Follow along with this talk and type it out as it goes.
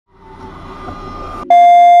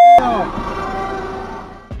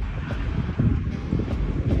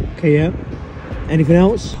Okay, yeah. Anything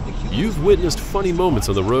else? You've witnessed funny moments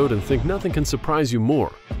on the road and think nothing can surprise you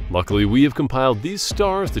more. Luckily, we have compiled these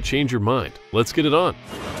stars to change your mind. Let's get it on.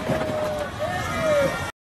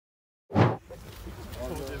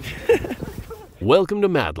 Welcome to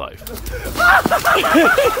Mad Life.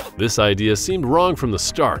 This idea seemed wrong from the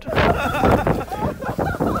start.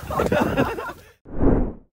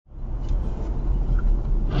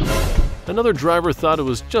 Another driver thought it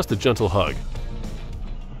was just a gentle hug.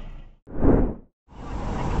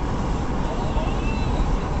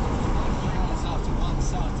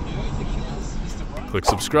 Click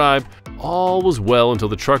subscribe. All was well until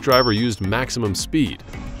the truck driver used maximum speed.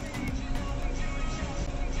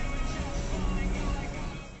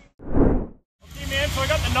 Okay, man, so I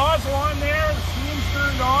got the nozzle on there, the steam's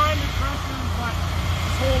turned on, the pressure's like,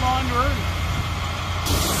 just hold on to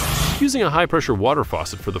her. Using a high-pressure water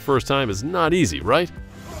faucet for the first time is not easy, right?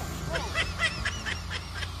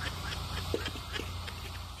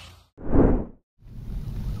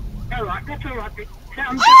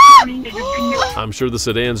 I'm sure the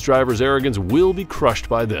sedan's driver's arrogance will be crushed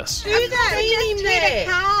by this. Do that, leave him there.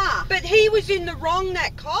 Car. But he was in the wrong,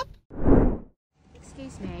 that cop.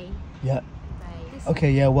 Excuse me. Yeah.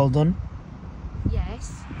 Okay, yeah, well done.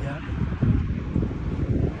 Yes. Yeah.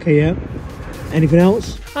 Okay, yeah. Anything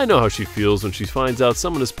else? I know how she feels when she finds out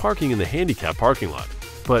someone is parking in the handicap parking lot.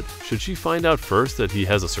 But should she find out first that he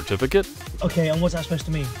has a certificate? Okay, and what's that supposed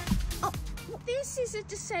to mean? Oh, this is a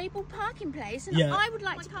disabled parking place, and Yeah. I would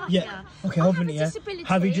like to park Yeah. here. Okay, I hold have on a a minute, yeah. disability.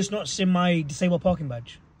 Have you just not seen my disabled parking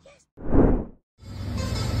badge?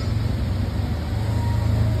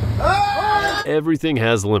 Everything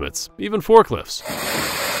has limits, even forklifts.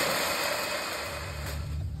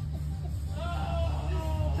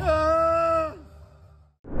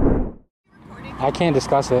 I can't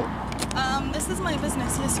discuss it. This is my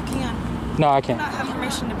business. Yes, you can. No, I I can't. do not have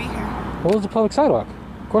permission to be here. Well, it's a public sidewalk.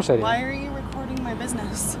 Of course I do. Why are you recording my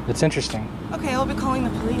business? It's interesting. Okay, I'll be calling the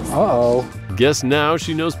police. Uh-oh. Guess now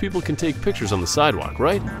she knows people can take pictures on the sidewalk,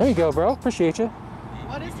 right? There you go, bro. Appreciate you.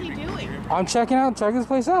 What is he doing? I'm checking this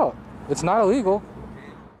place out. It's not illegal.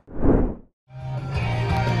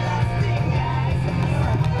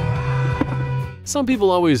 Some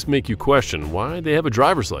people always make you question why they have a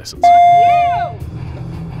driver's license.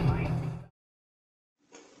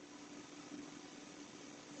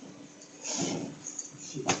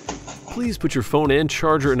 Please put your phone and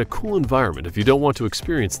charger in a cool environment if you don't want to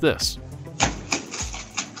experience this.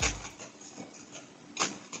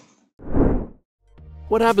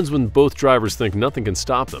 What happens when both drivers think nothing can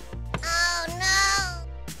stop them? Oh no!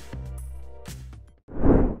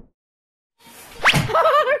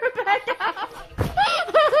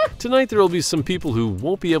 Tonight there will be some people who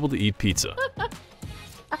won't be able to eat pizza.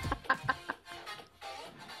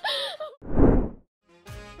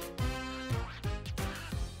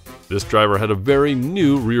 This driver had a very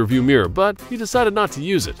new rearview mirror, but he decided not to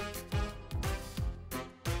use it.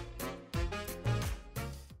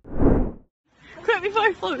 Quick before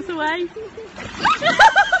he floats away.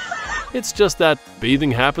 It's just that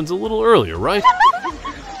bathing happens a little earlier, right?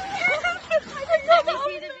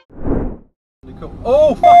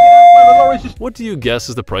 Oh, fucking hell, the lorry's just What do you guess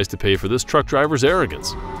is the price to pay for this truck driver's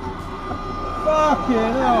arrogance? fucking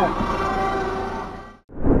hell.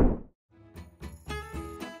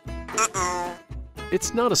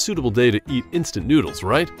 It's not a suitable day to eat instant noodles,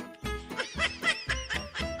 right?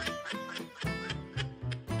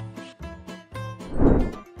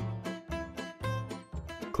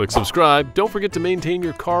 Click subscribe. Don't forget to maintain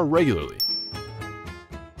your car regularly.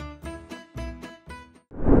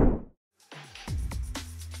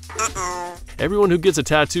 Everyone who gets a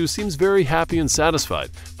tattoo seems very happy and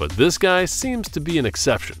satisfied, but this guy seems to be an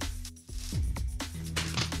exception.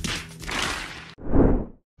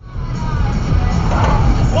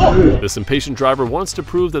 This impatient driver wants to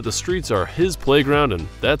prove that the streets are his playground and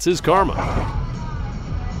that's his karma.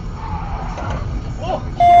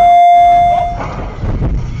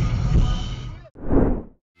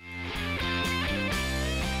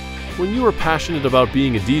 When you are passionate about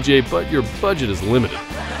being a DJ but your budget is limited,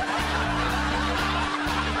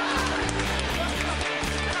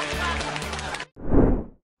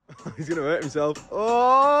 He's gonna hurt himself.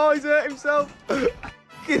 Oh, he's hurt himself.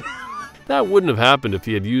 that wouldn't have happened if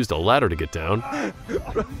he had used a ladder to get down.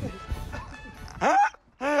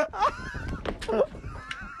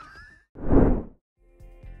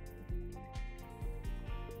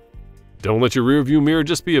 Don't let your rearview mirror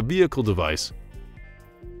just be a vehicle device.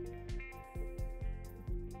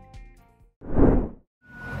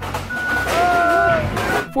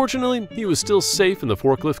 Fortunately, he was still safe in the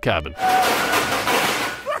forklift cabin.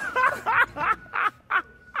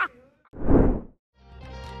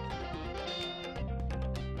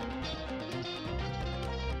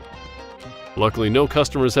 Luckily, no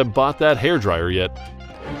customers have bought that hairdryer yet.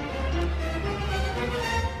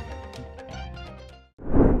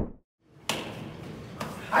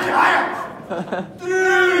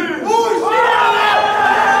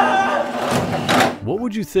 What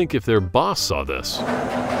would you think if their boss saw this?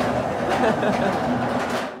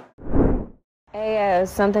 Ayo,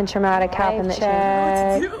 something traumatic happened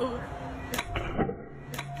that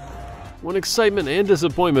When excitement and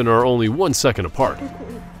disappointment are only 1 second apart.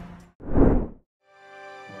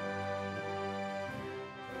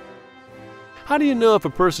 How do you know if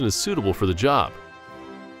a person is suitable for the job?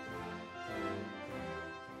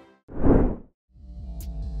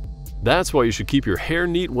 That's why you should keep your hair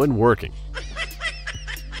neat when working.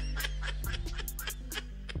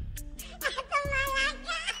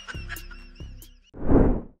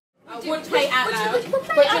 I would play it out loud.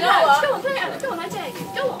 But you know what? Go on, play it out. Go on, I dare you.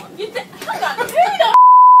 Go on.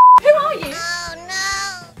 Who are you?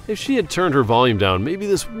 If she had turned her volume down, maybe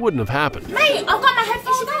this wouldn't have happened. Mate, I've got my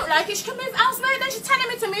headphones. She don't like it. She can move elsewhere. Then she's telling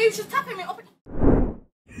me to move. She's tapping me up.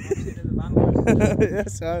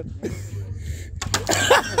 That's hard.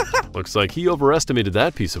 Looks like he overestimated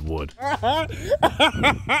that piece of wood.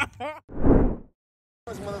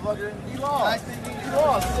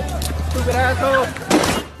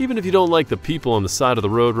 Even if you don't like the people on the side of the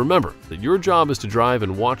road, remember that your job is to drive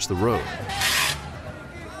and watch the road.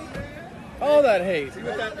 All that hate.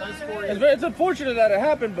 It's unfortunate that it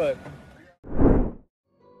happened, but...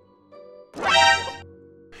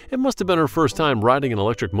 It must have been her first time riding an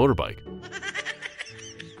electric motorbike.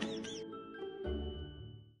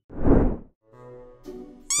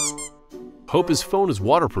 Hope his phone is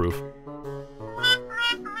waterproof.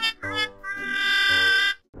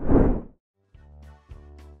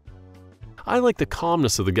 I like the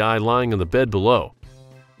calmness of the guy lying on the bed below.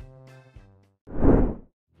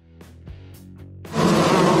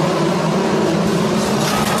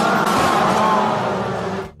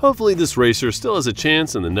 Hopefully this racer still has a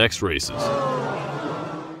chance in the next races.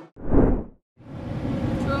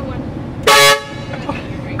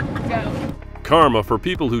 Karma for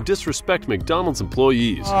people who disrespect McDonald's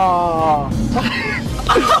employees. Oh.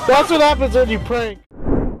 That's what happens when you prank. He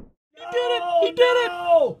did it! He did it!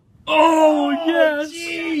 Oh, yes!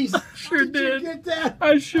 Jeez! Sure did. Get that?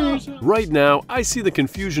 I sure. Right now, I see the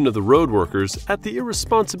confusion of the road workers at the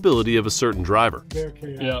irresponsibility of a certain driver.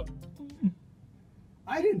 Yep.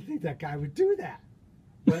 I didn't think that guy would do that.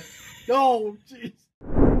 But, oh, jeez.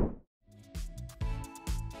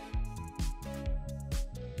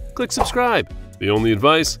 Click subscribe. The only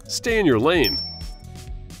advice, stay in your lane.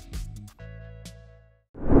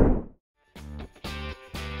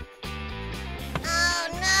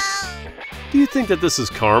 Do you think that this is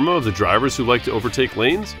karma of the drivers who like to overtake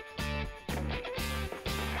lanes?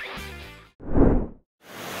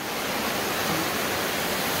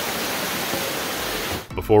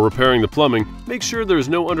 Before repairing the plumbing, make sure there is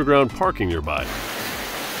no underground parking nearby.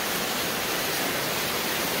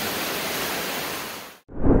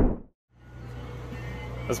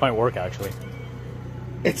 This might work, actually.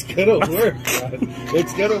 It's gonna work, God.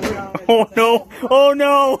 It's gonna work. Oh no! Oh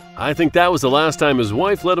no! I think that was the last time his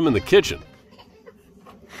wife let him in the kitchen.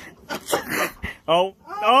 Oh!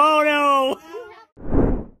 Oh no!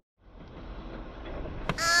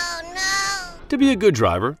 To be a good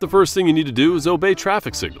driver, the first thing you need to do is obey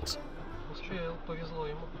traffic signals.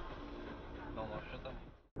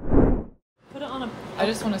 Put it on a... I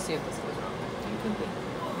just want to see if this goes wrong. You could be.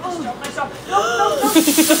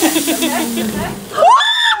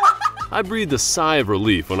 I breathed a sigh of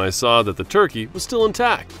relief when I saw that the turkey was still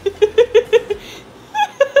intact.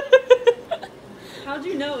 How'd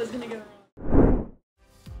you know it was going to go wrong?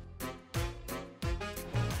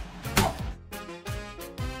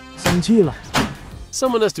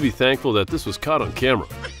 Someone has to be thankful that this was caught on camera.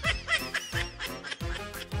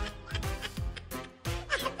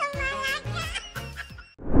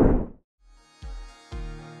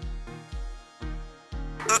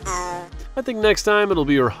 I think next time it'll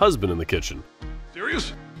be her husband in the kitchen.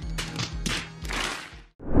 Serious?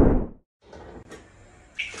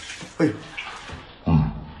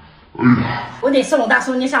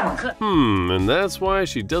 And that's why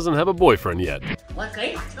she doesn't have a boyfriend yet.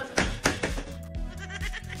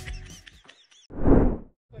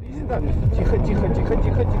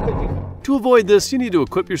 To avoid this, you need to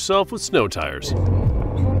equip yourself with snow tires.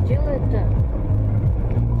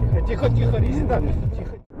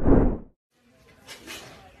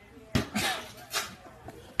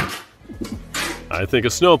 I think a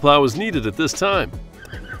snowplow is needed at this time.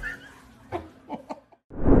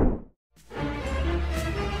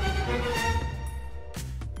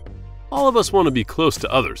 All of us want to be close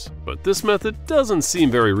to others, but this method doesn't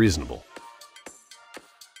seem very reasonable.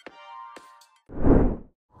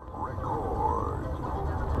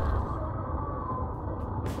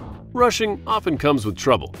 Rushing often comes with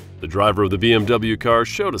trouble. The driver of the BMW car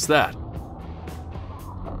showed us that.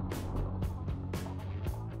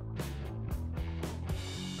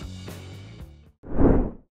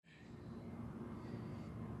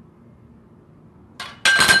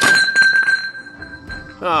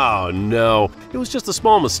 Oh no, it was just a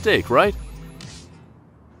small mistake, right?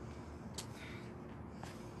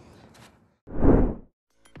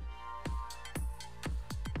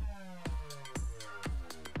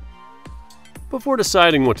 Before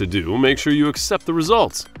deciding what to do, make sure you accept the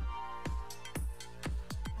results.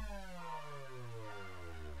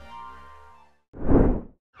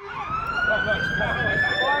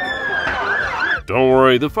 Don't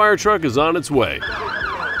worry, the fire truck is on its way.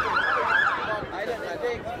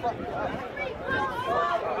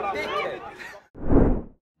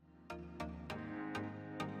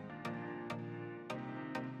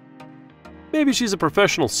 Maybe she's a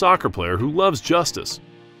professional soccer player who loves justice.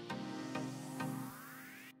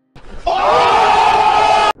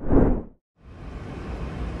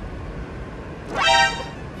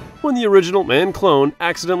 When the original and clone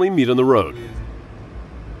accidentally meet on the road.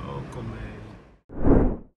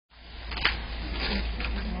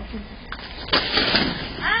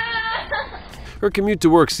 Her commute to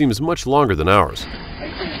work seems much longer than ours.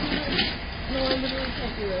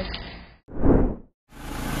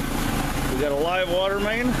 We got a live water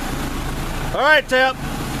main. All right, Tap.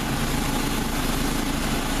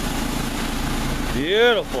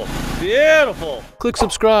 Beautiful, beautiful. Click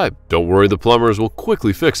subscribe. Don't worry, the plumbers will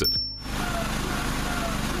quickly fix it.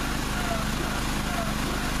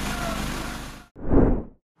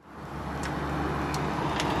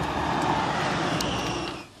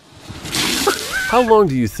 How long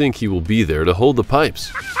do you think he will be there to hold the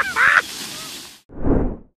pipes?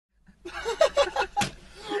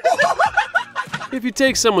 If you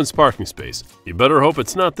take someone's parking space, you better hope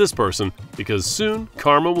it's not this person, because soon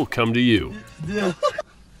karma will come to you.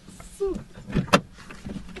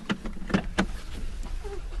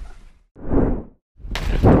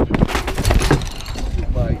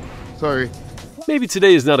 Sorry. Maybe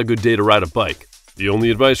today is not a good day to ride a bike. The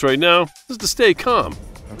only advice right now is to stay calm.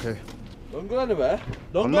 Okay. Don't go anywhere.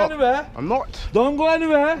 Don't go anywhere. I'm not. Don't go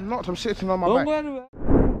anywhere. I'm not. I'm sitting on my Don't back. go anywhere.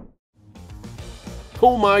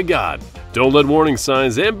 Oh my God! Don't let warning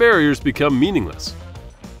signs and barriers become meaningless.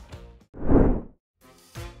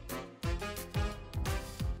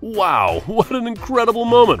 Wow, what an incredible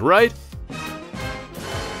moment, right?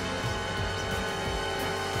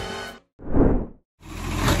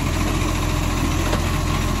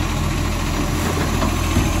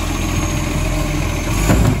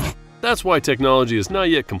 That's why technology has not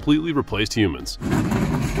yet completely replaced humans.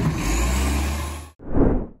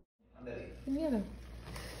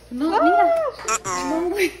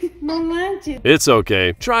 It's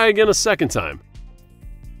okay. Try again a second time.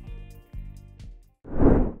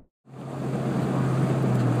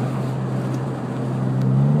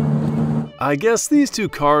 I guess these two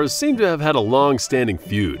cars seem to have had a long-standing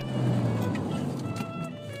feud.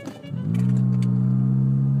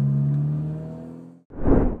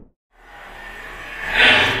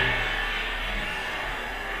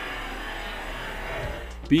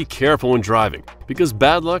 Be careful when driving, because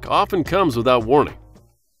bad luck often comes without warning.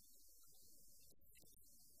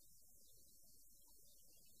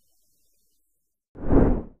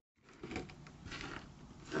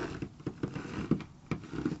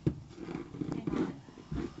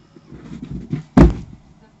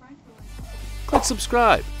 Click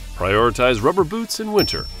subscribe. Prioritize rubber boots in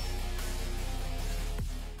winter.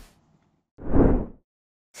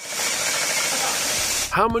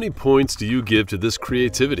 How many points do you give to this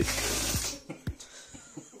creativity?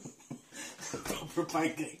 For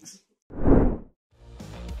pancakes.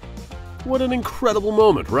 What an incredible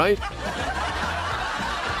moment, right?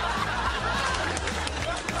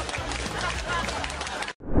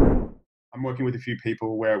 I'm working with a few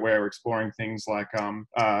people where we're exploring things like,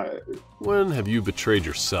 when have you betrayed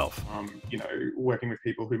yourself? you know, working with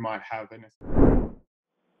people who might have an...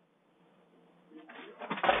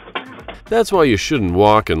 That's why you shouldn't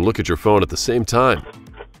walk and look at your phone at the same time.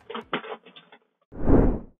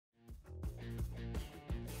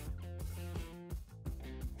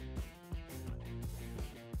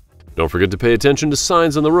 Don't forget to pay attention to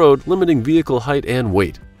signs on the road limiting vehicle height and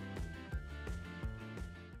weight.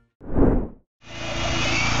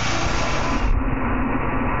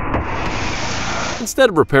 Instead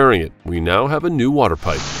of repairing it, we now have a new water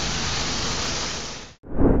pipe.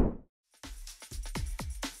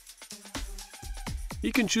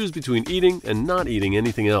 He can choose between eating and not eating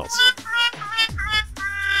anything else.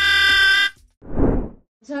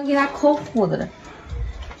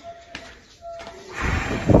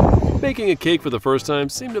 Making a cake for the first time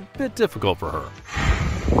seemed a bit difficult for her.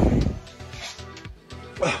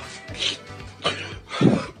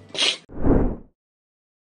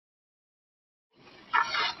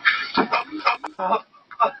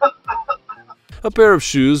 A pair of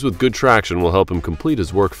shoes with good traction will help him complete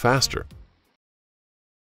his work faster.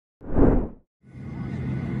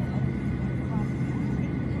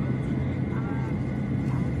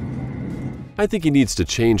 I think he needs to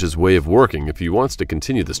change his way of working if he wants to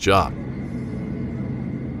continue this job.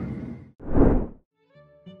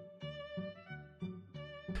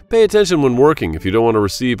 Pay attention when working if you don't want to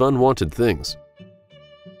receive unwanted things.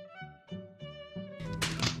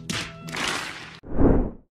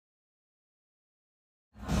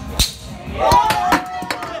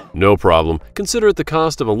 No problem. Consider it the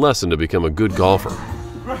cost of a lesson to become a good golfer.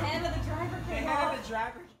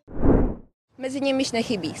 Mezi nimiž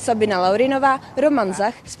nechybí Sabina Laurinová, Roman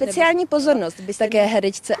Zach, speciální pozornost by také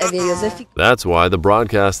herečce Evě Josefík. That's why the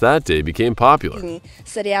broadcast that day became popular.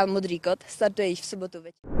 Seriál Modrý kot startuje již v sobotu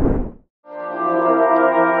večer.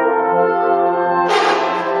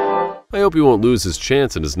 I hope he won't lose his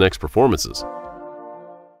chance in his next performances.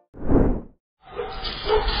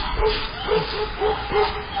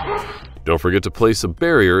 Don't forget to place a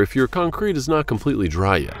barrier if your concrete is not completely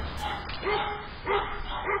dry yet.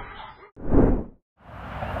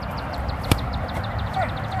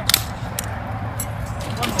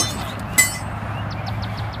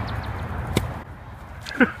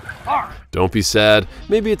 Don't be sad.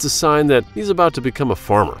 Maybe it's a sign that he's about to become a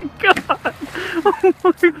farmer. God. Oh my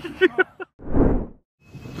God.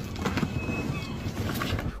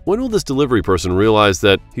 When will this delivery person realize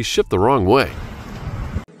that he shipped the wrong way?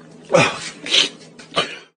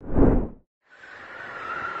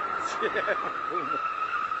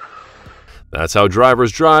 That's how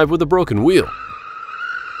drivers drive with a broken wheel.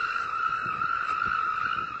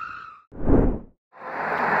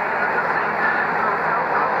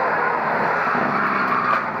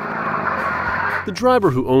 The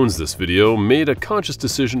driver who owns this video made a conscious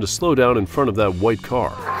decision to slow down in front of that white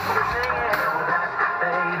car.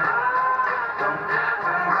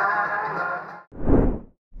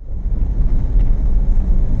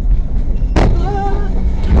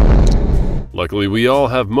 Luckily, we all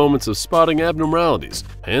have moments of spotting abnormalities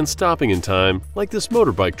and stopping in time like this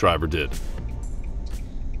motorbike driver did.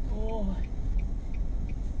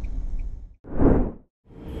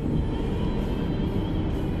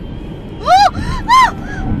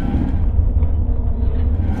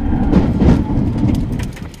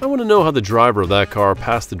 I want to know how the driver of that car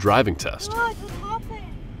passed the driving test.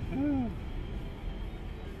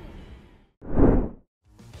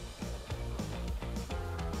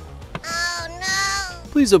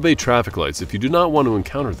 Please obey traffic lights if you do not want to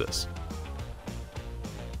encounter this.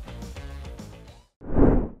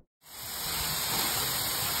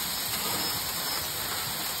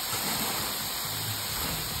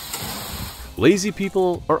 Lazy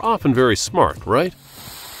people are often very smart, right?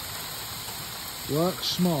 Work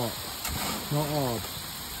smart, not hard.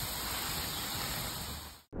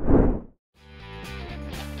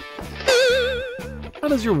 How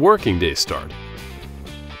does your working day start?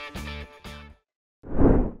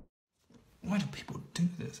 Why do people do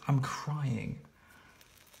this? I'm crying.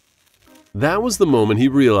 That was the moment he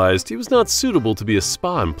realized he was not suitable to be a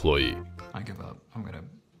spa employee. I give up. I'm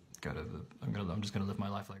just gonna live my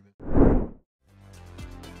life like this.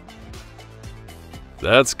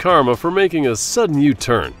 That's karma for making a sudden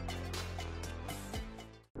U-turn.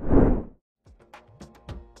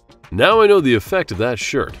 Now I know the effect of that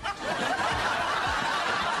shirt.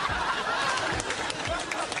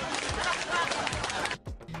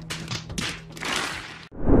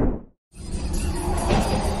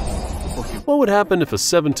 What would happen if a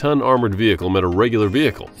 7-ton armored vehicle met a regular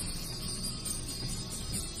vehicle?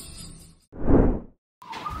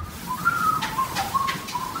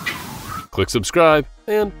 Click subscribe,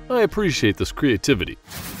 and I appreciate this creativity.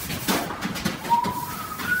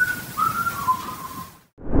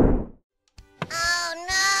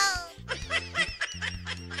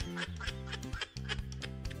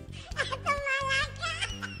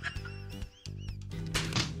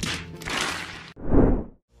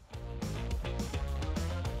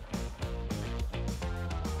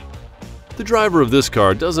 The driver of this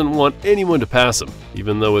car doesn't want anyone to pass him,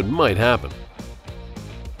 even though it might happen.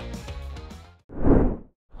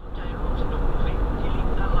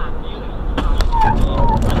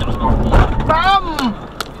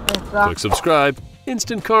 Click subscribe.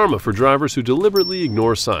 Instant karma for drivers who deliberately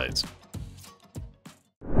ignore signs.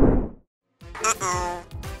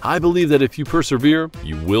 I believe that if you persevere,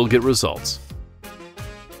 you will get results.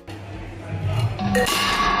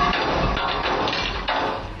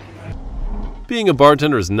 Being a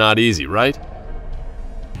bartender is not easy, right?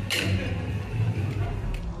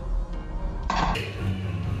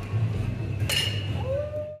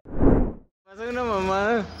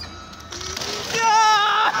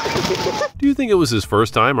 Do you think it was his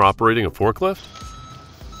first time operating a forklift?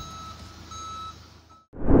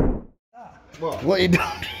 What you doing?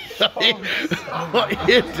 What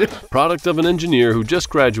you doing? Product of an engineer who just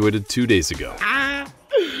graduated 2 days ago.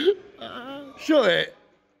 Show it.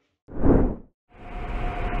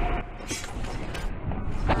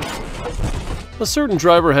 A certain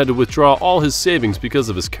driver had to withdraw all his savings because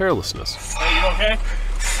of his carelessness. Are you okay?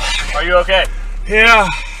 Are you okay? Yeah.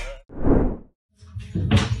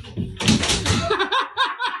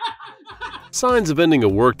 Signs of ending a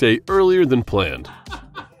workday earlier than planned.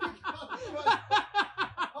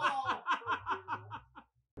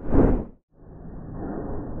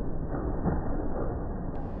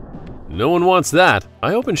 No one wants that.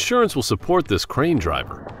 I hope insurance will support this crane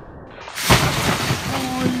driver.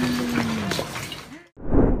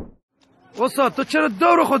 When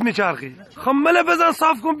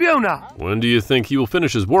do you think he will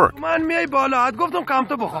finish his work?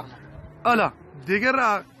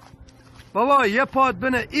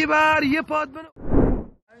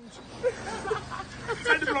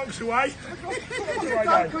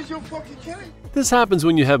 This happens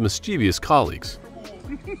when you have mischievous colleagues.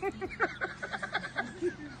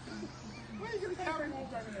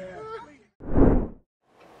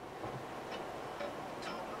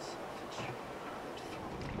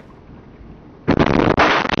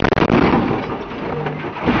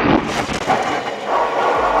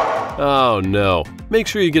 Oh no. Make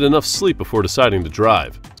sure you get enough sleep before deciding to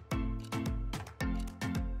drive.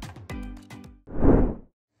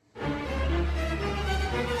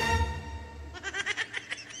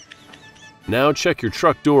 Now check your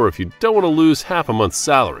truck door if you don't want to lose half a month's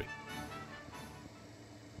salary.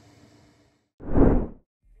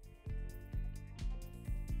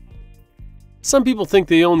 Some people think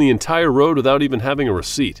they own the entire road without even having a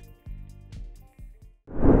receipt.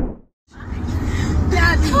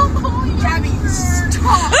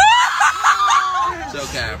 It's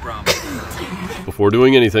okay, I promise. Before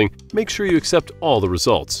doing anything, make sure you accept all the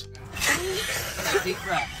results. Deep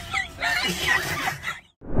breath.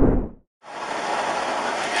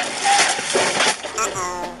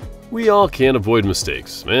 We all can't avoid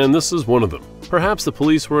mistakes, and this is one of them. Perhaps the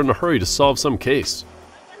police were in a hurry to solve some case.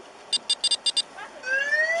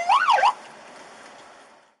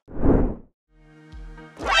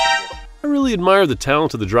 I really admire the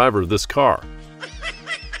talent of the driver of this car.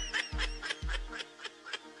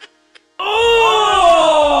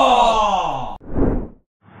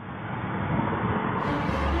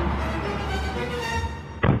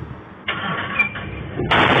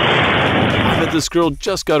 I bet this girl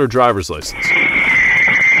just got her driver's license.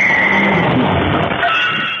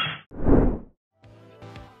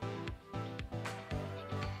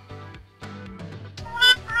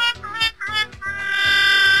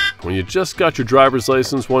 When you just got your driver's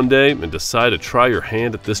license one day and decide to try your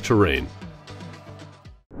hand at this terrain.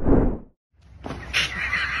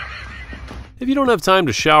 If you don't have time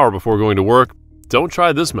to shower before going to work, don't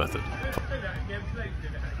try this method.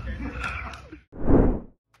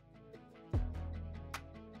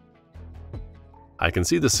 I can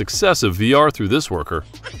see the success of VR through this worker.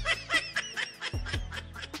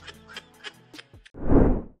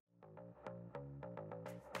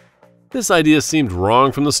 This idea seemed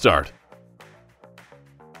wrong from the start.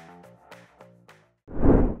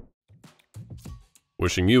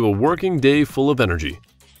 Wishing you a working day full of energy.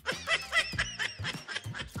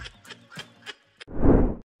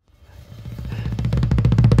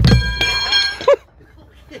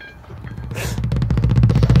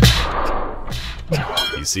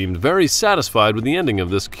 He seemed very satisfied with the ending of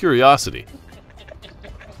this curiosity.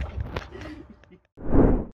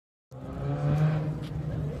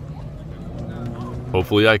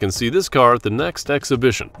 Hopefully I can see this car at the next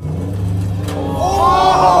exhibition.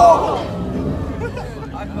 Oh!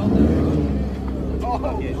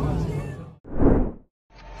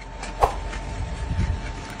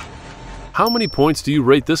 How many points do you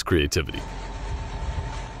rate this creativity?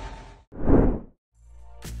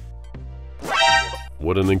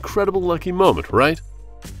 What an incredible lucky moment, right?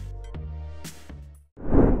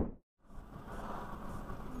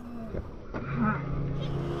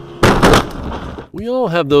 We all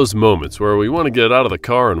have those moments where we want to get out of the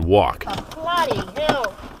car and walk. Bloody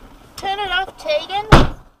hell. Turn it off, Tegan.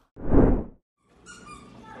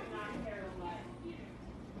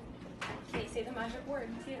 Can't say the magic word.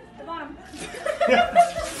 See it at the bottom.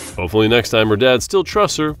 Hopefully next time her dad still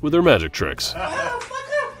trusts her with her magic tricks.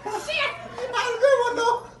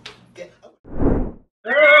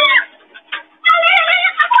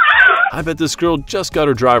 I bet this girl just got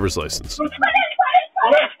her driver's license.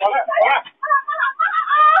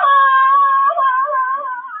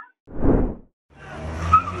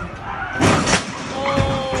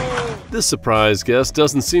 This surprise guest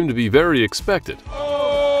doesn't seem to be very expected.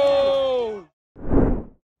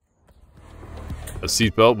 A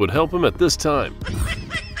seatbelt would help him at this time.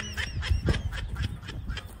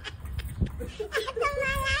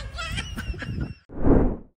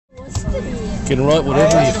 You can write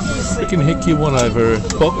whatever you freaking heck you want over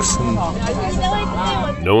books and...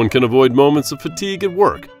 No one can avoid moments of fatigue at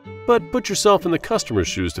work, but put yourself in the customer's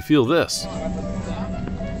shoes to feel this.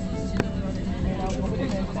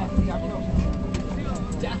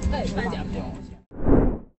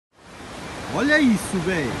 Olha isso,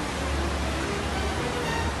 velho.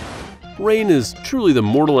 Rain is truly the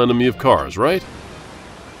mortal enemy of cars, right?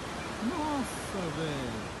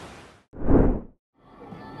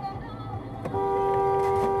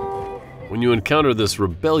 When you encounter this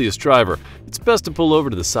rebellious driver, it's best to pull over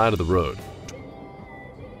to the side of the road.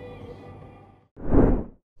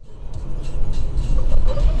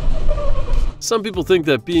 Some people think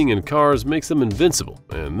that being in cars makes them invincible,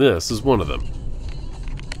 and this is one of them.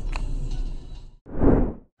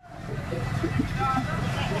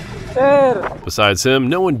 Besides him,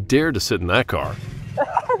 no one dared to sit in that car.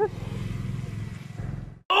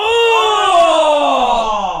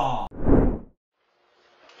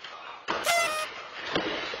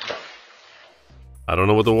 I don't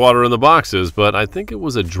know what the water in the box is, but I think it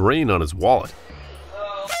was a drain on his wallet.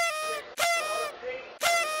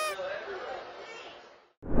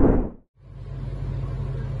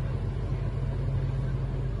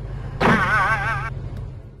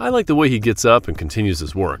 I like the way he gets up and continues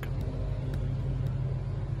his work.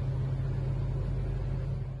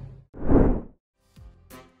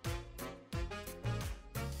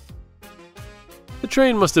 The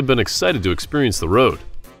train must have been excited to experience the road.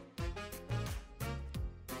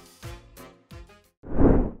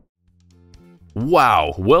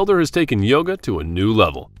 Wow, Welder has taken yoga to a new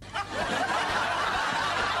level. I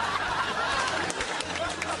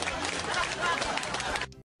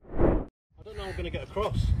don't know I'm going to get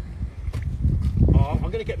across. Oh,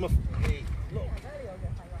 I'm going to get my feet.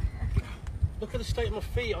 Look at the state of my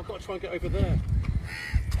feet. I've got to try and get over there.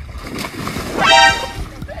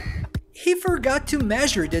 He forgot to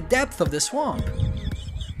measure the depth of the swamp.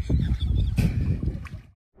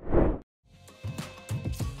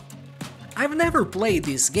 I've never played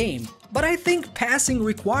this game, but I think passing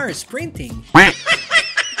requires sprinting.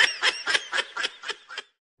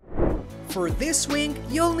 For this swing,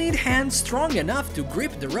 you'll need hands strong enough to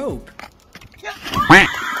grip the rope.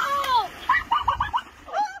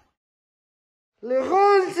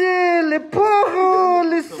 לרונג'ה, לפורו,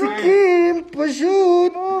 לסיקים,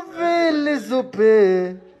 פשוט, ולזופה.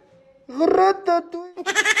 רטטוי.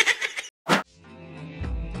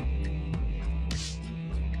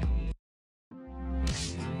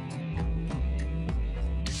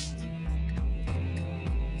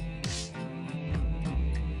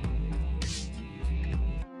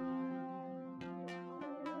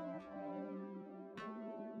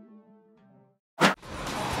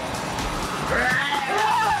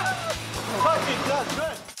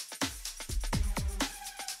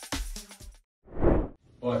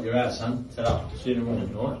 Right, you're out, son. Set up. See you in the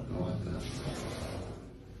morning, alright?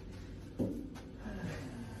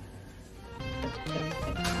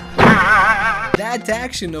 That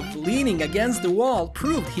action of leaning against the wall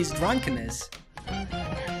proved his drunkenness.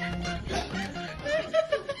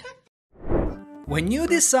 When you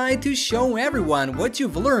decide to show everyone what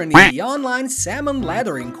you've learned in the online salmon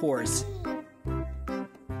laddering course.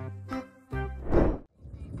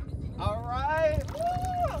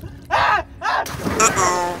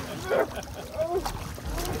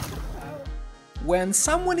 When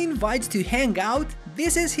someone invites to hang out,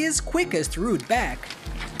 this is his quickest route back.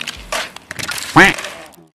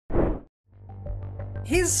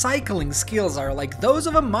 His cycling skills are like those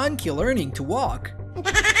of a monkey learning to walk.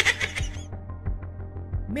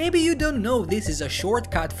 Maybe you don't know this is a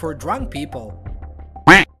shortcut for drunk people.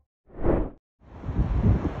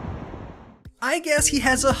 I guess he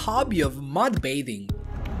has a hobby of mud bathing.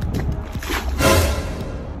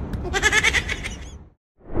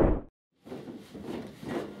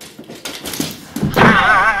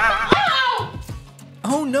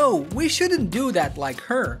 We shouldn't do that like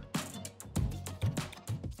her.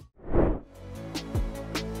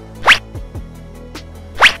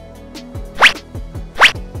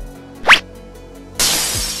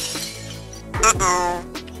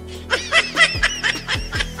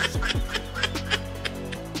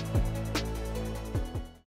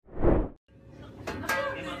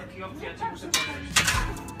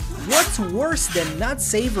 What's worse than not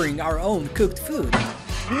savoring our own cooked food?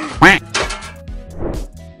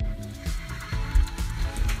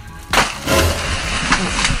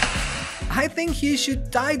 I think you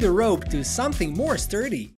should tie the rope to something more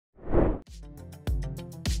sturdy.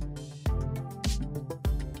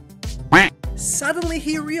 Suddenly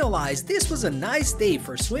he realized this was a nice day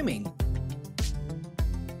for swimming.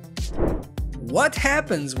 What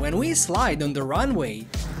happens when we slide on the runway?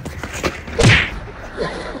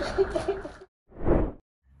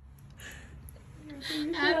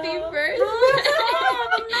 Happy birthday!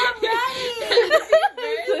 I'm not ready! Happy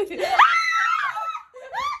birthday!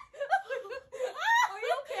 Are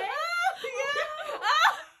you okay?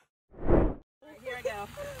 Yeah. Here I go.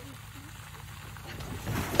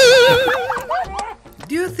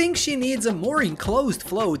 Do you think she needs a more enclosed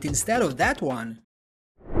float instead of that one?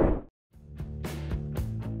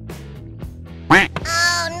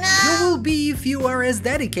 Oh no! You will be if you are as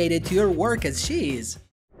dedicated to your work as she is.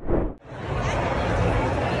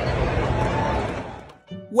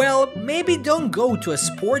 Well, maybe don't go to a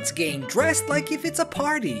sports game dressed like if it's a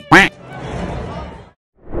party.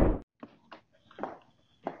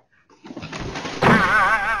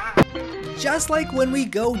 Just like when we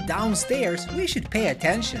go downstairs, we should pay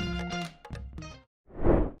attention.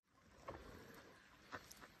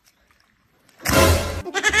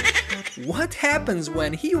 What happens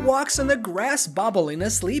when he walks on a grass bubble in a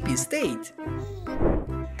sleepy state?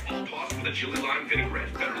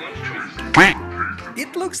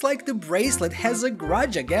 It looks like the bracelet has a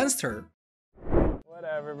grudge against her.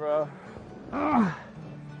 Whatever, bro.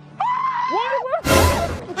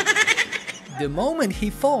 The moment he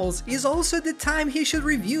falls is also the time he should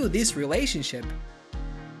review this relationship.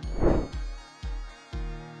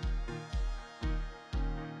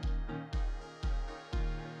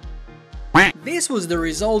 This was the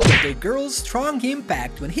result of the girl's strong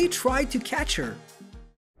impact when he tried to catch her.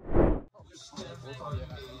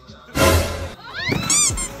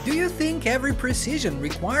 Do you think every precision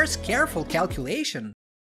requires careful calculation?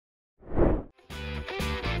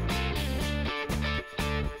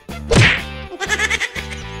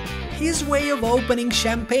 His way of opening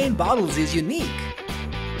champagne bottles is unique.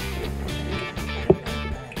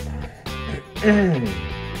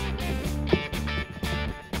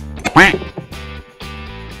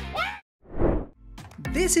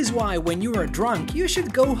 This is why when you are drunk, you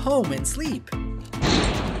should go home and sleep.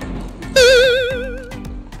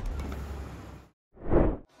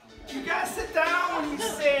 You gotta sit down when you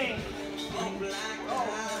sing.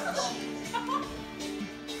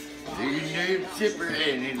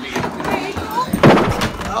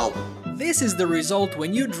 This is the result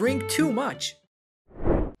when you drink too much.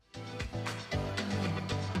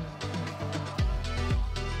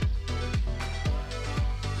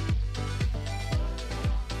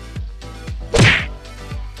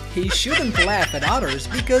 He shouldn't laugh at others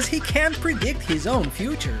because he can't predict his own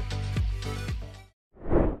future.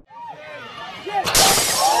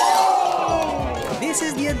 This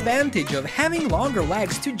is the advantage of having longer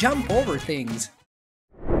legs to jump over things.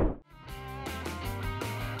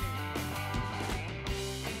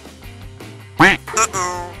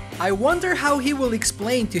 I wonder how he will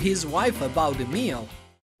explain to his wife about the meal.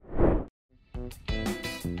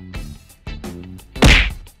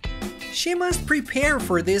 She must prepare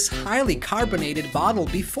for this highly carbonated bottle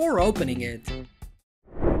before opening it.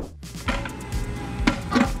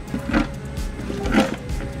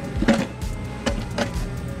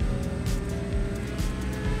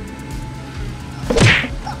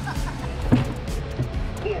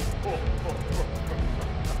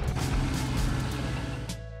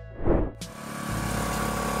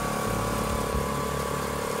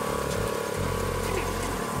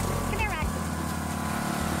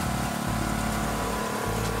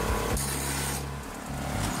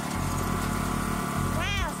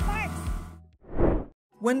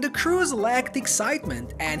 When the cruise lacked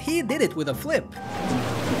excitement, and he did it with a flip.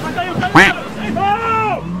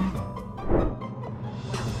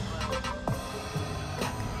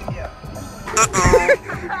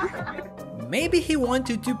 Maybe he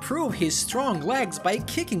wanted to prove his strong legs by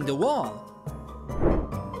kicking the wall.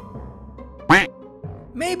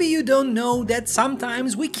 Maybe you don't know that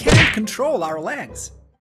sometimes we can't control our legs.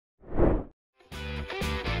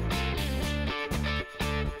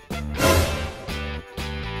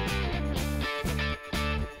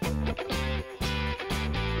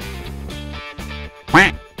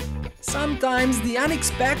 Sometimes the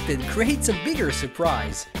unexpected creates a bigger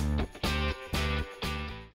surprise.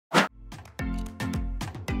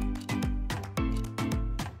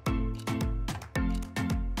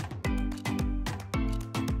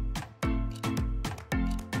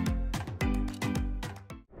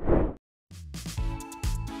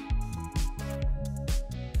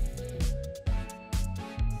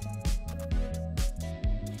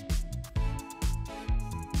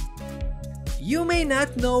 You may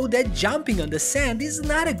not know that jumping on the sand is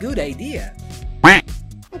not a good idea. Like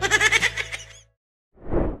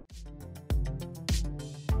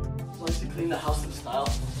to clean the house in style.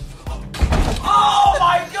 Oh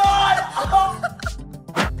my god!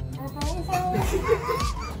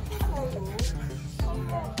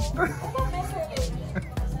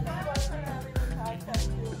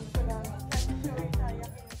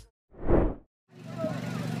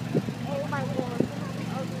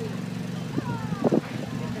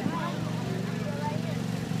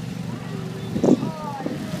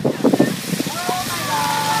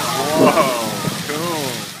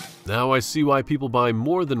 Now I see why people buy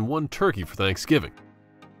more than one turkey for Thanksgiving.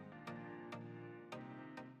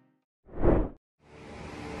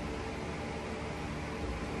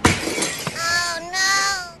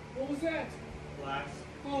 What was that? Glass.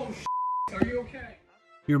 Oh, are you okay?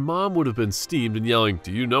 Your mom would have been steamed and yelling,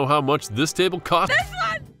 "Do you know how much this table cost?"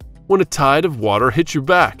 When a tide of water hits your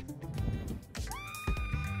back.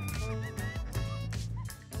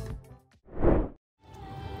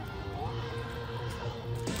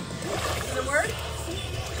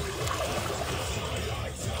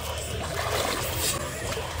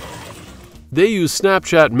 They use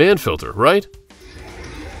Snapchat man filter, right?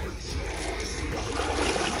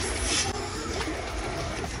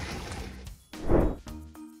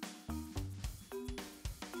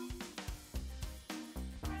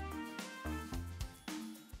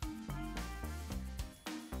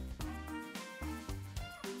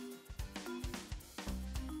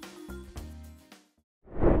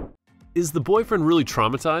 Is the boyfriend really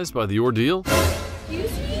traumatized by the ordeal?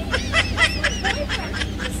 Excuse me?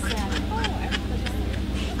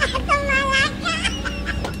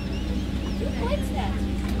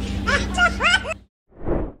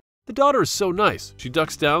 The daughter is so nice, she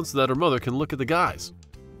ducks down so that her mother can look at the guys.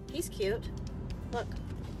 He's cute. Look.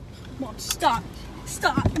 Mom, stop.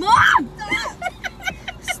 Stop. Mom!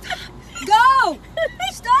 Stop. Go!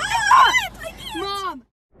 Stop! Mom!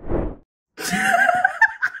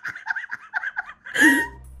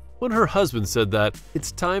 When her husband said that,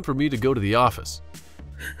 "It's time for me to go to the office."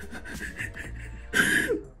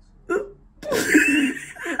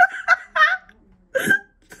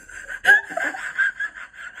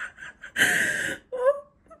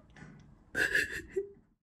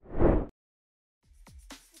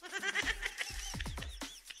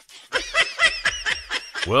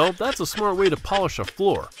 Well, that's a smart way to polish a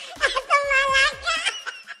floor.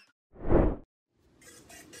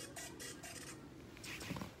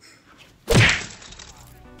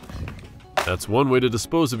 That's one way to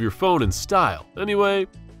dispose of your phone in style. Anyway,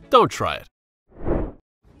 don't try it.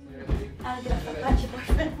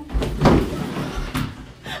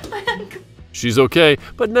 She's okay,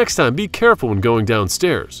 but next time be careful when going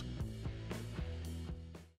downstairs.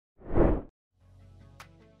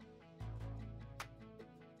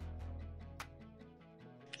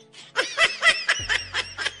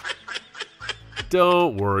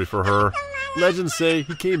 Don't worry for her. Legends say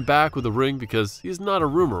he came back with a ring because he's not a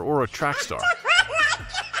rumor or a track star.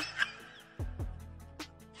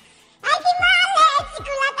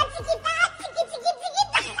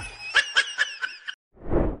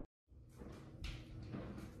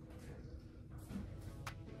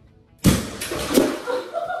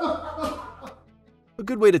 A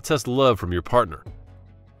good way to test love from your partner.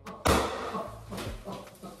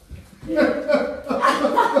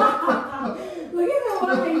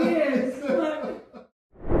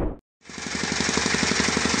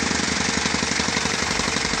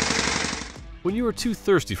 When you are too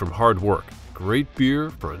thirsty from hard work, great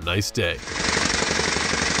beer for a nice day.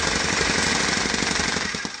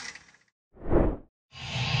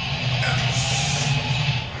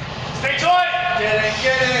 Stay tight! Get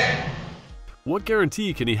in! What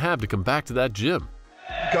guarantee can he have to come back to that gym?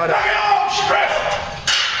 Got it.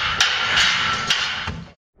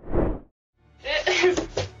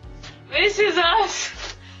 This is us.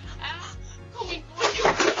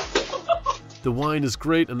 The wine is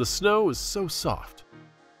great and the snow is so soft.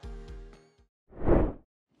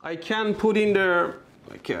 I can put in there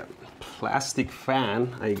like a plastic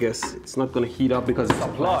fan. I guess it's not gonna heat up because it's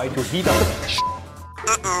applied to heat up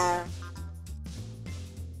the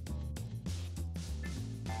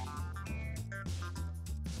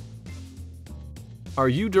Are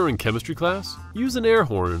you during chemistry class? Use an air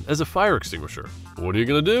horn as a fire extinguisher. What are you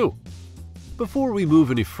gonna do? Before we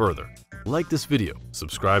move any further, like this video,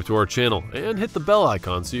 subscribe to our channel, and hit the bell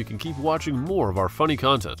icon so you can keep watching more of our funny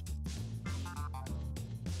content.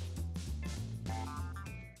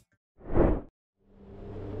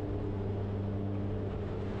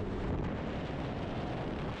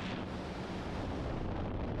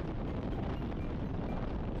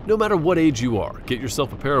 No matter what age you are, get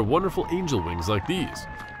yourself a pair of wonderful angel wings like these.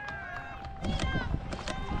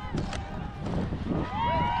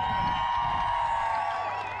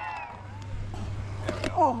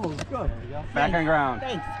 Oh, good. Back on ground.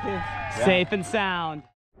 Thanks, kid. Safe and sound.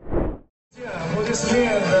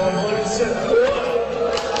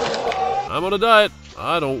 I'm on a diet.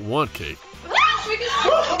 I don't want cake.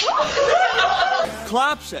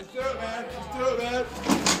 Claps it. Just do it, man. Just do it, man.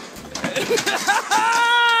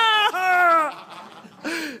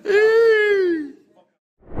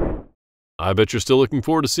 I bet you're still looking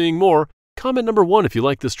forward to seeing more. Comment number 1 if you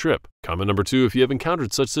like this trip. Comment number 2 if you have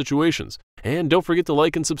encountered such situations. And don't forget to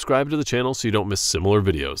like and subscribe to the channel so you don't miss similar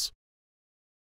videos.